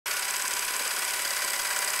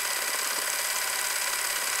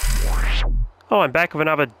Hi, I'm back with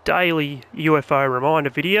another daily UFO reminder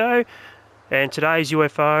video, and today's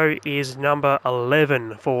UFO is number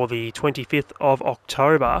 11 for the 25th of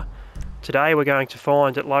October. Today we're going to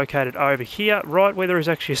find it located over here, right where there is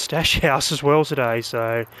actually a stash house as well today,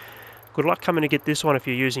 so good luck coming to get this one if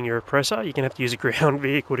you're using your oppressor. You're going to have to use a ground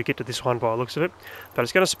vehicle to get to this one by the looks of it, but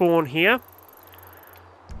it's going to spawn here.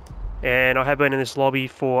 And I have been in this lobby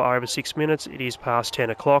for over 6 minutes. It is past 10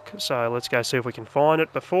 o'clock, so let's go see if we can find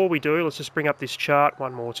it. Before we do, let's just bring up this chart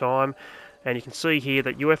one more time. And you can see here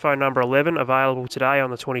that UFO number 11, available today on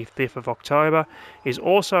the 25th of October, is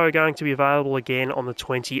also going to be available again on the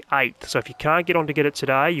 28th. So if you can't get on to get it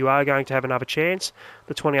today, you are going to have another chance.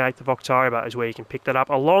 The 28th of October is where you can pick that up,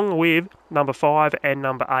 along with number 5 and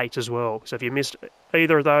number 8 as well. So if you missed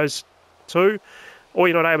either of those two, or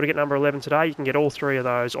you're not able to get number 11 today, you can get all three of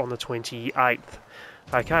those on the 28th.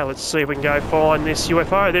 Okay, let's see if we can go find this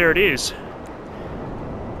UFO. There it is.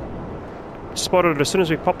 Spotted it as soon as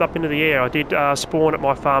we popped up into the air. I did spawn at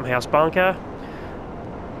my farmhouse bunker.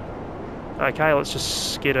 Okay, let's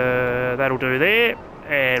just get a... that'll do there.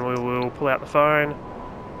 And we will pull out the phone.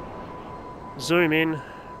 Zoom in.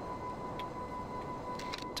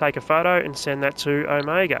 Take a photo and send that to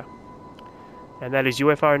Omega. And that is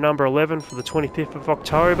UFO number 11 for the 25th of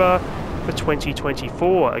October for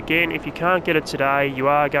 2024. Again, if you can't get it today, you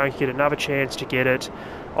are going to get another chance to get it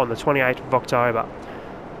on the 28th of October.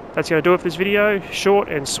 That's going to do it for this video. Short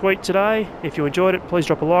and sweet today. If you enjoyed it, please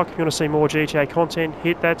drop a like. If you want to see more GTA content,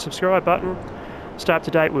 hit that subscribe button. Stay up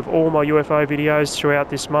to date with all my UFO videos throughout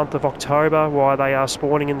this month of October while they are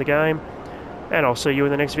spawning in the game. And I'll see you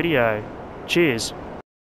in the next video. Cheers.